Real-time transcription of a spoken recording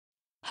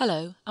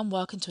Hello and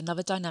welcome to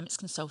another Dynamics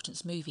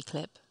Consultants movie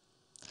clip.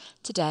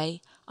 Today,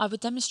 I will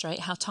demonstrate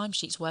how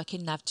timesheets work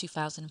in NAV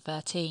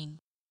 2013.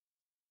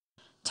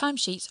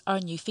 Timesheets are a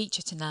new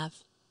feature to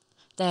NAV.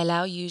 They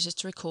allow users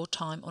to record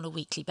time on a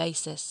weekly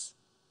basis.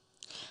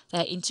 They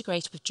are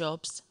integrated with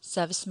jobs,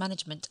 service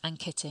management and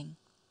kitting.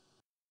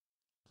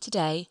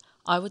 Today,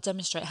 I will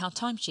demonstrate how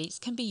timesheets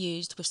can be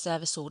used with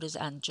service orders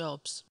and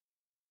jobs.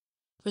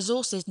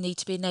 Resources need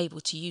to be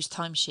enabled to use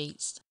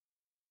timesheets.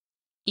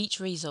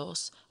 Each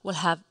resource will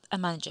have a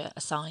manager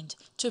assigned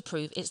to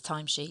approve its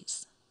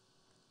timesheets.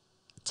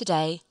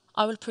 Today,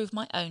 I will approve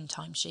my own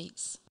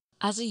timesheets.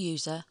 As a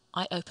user,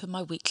 I open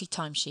my weekly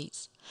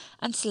timesheets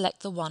and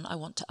select the one I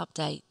want to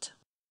update.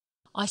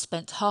 I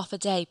spent half a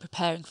day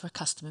preparing for a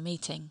customer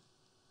meeting,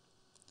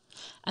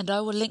 and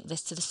I will link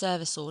this to the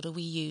service order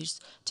we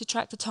use to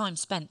track the time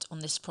spent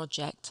on this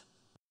project.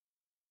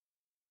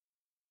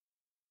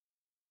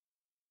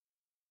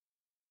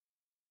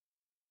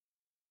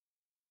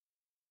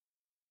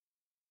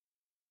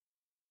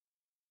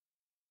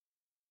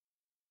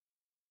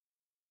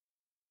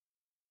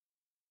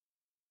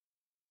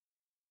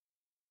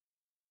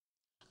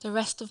 The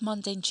rest of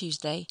Monday and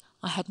Tuesday,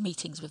 I had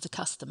meetings with the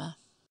customer.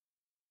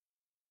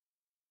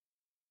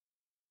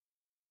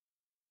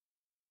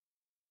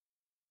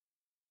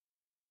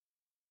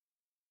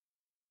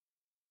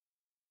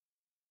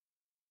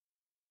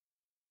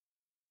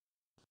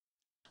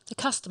 The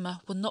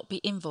customer will not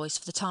be invoiced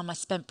for the time I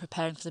spent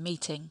preparing for the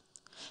meeting,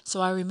 so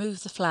I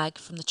remove the flag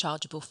from the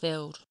chargeable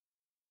field.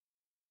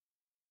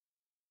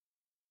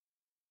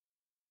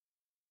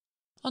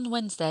 On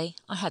Wednesday,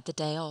 I had the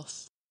day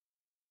off.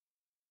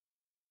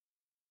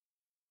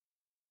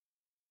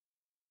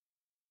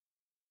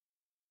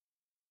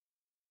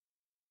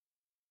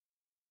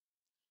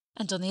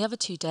 And on the other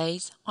 2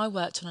 days, I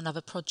worked on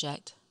another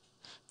project.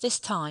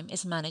 This time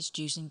is managed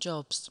using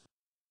jobs.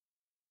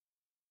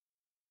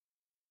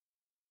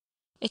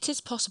 It is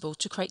possible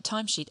to create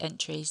timesheet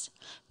entries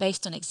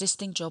based on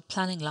existing job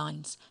planning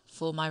lines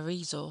for my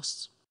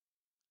resource.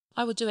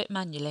 I will do it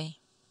manually.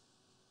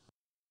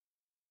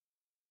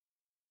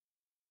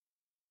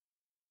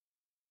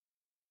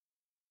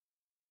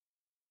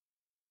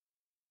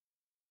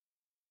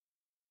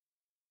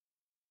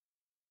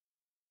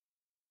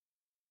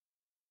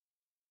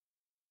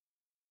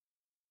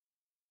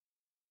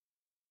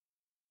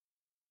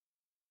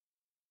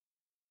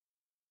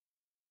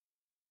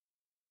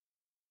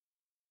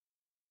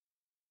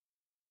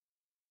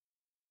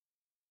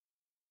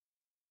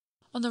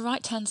 On the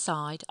right-hand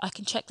side, I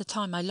can check the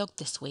time I logged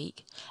this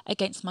week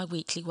against my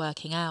weekly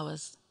working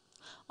hours.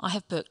 I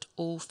have booked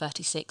all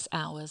 36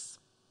 hours.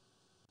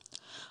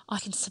 I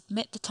can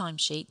submit the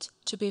timesheet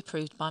to be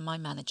approved by my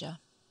manager.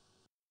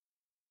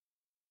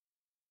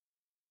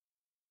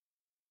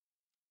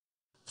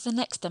 For the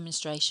next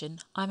demonstration,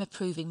 I am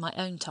approving my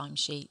own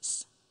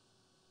timesheets.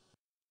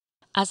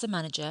 As a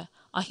manager,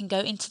 I can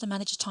go into the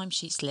Manager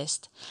Timesheets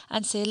list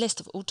and see a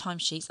list of all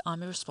timesheets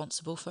I'm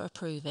responsible for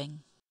approving.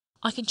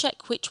 I can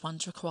check which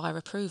ones require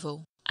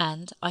approval,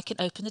 and I can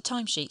open the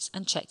timesheets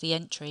and check the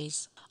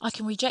entries. I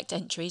can reject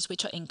entries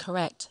which are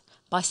incorrect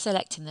by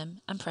selecting them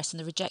and pressing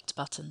the Reject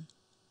button.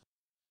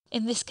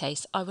 In this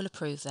case, I will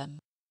approve them.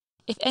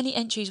 If any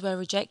entries were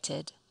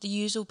rejected, the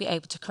user will be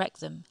able to correct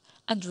them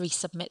and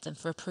resubmit them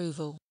for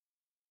approval.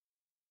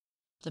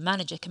 The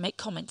manager can make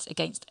comments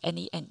against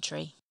any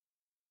entry.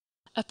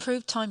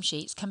 Approved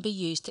timesheets can be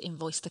used to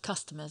invoice the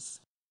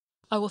customers.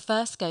 I will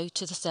first go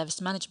to the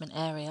service management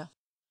area.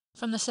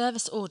 From the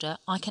service order,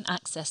 I can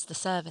access the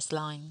service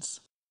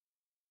lines.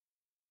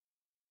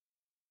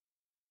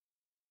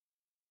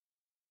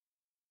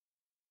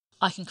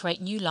 I can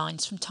create new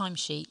lines from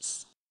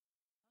timesheets.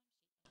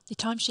 The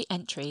timesheet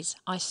entries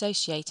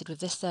associated with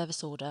this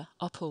service order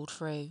are pulled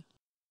through.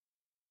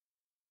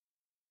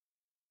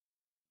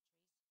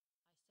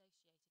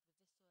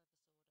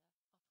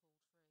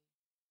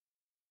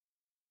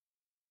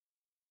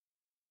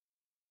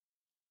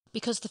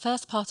 Because the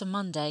first part of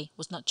Monday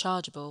was not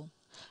chargeable,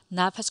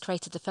 NAV has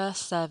created the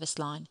first service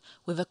line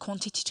with a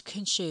quantity to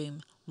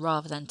consume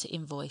rather than to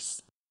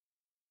invoice.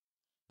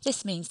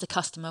 This means the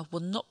customer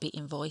will not be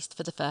invoiced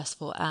for the first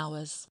 4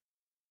 hours.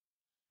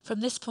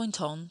 From this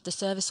point on, the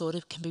service order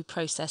can be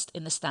processed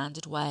in the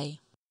standard way.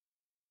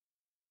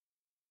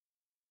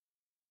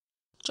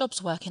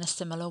 Jobs work in a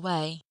similar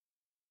way.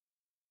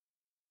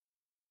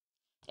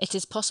 It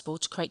is possible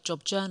to create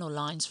job journal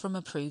lines from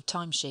approved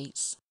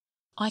timesheets.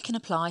 I can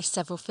apply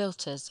several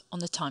filters on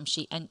the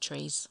timesheet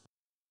entries.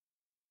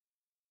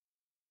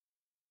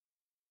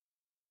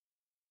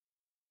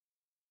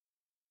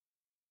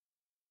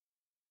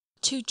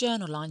 Two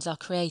journal lines are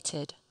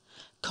created,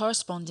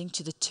 corresponding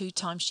to the 2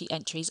 timesheet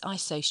entries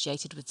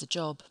associated with the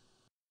job.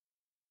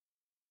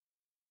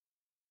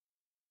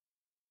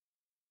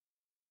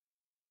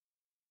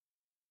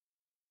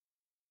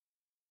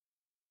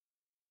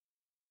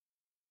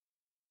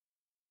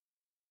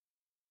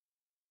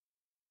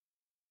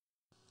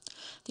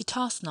 The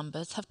task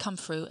numbers have come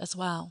through as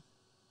well.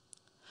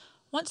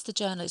 Once the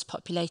journal is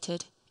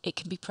populated, it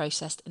can be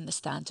processed in the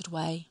standard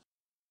way.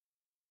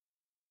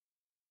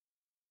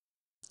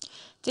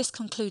 This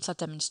concludes our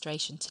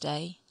demonstration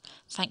today.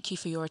 Thank you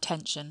for your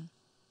attention.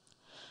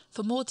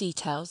 For more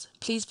details,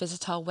 please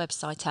visit our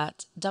website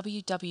at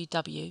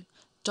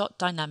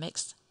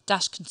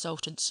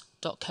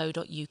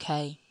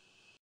www.dynamics-consultants.co.uk.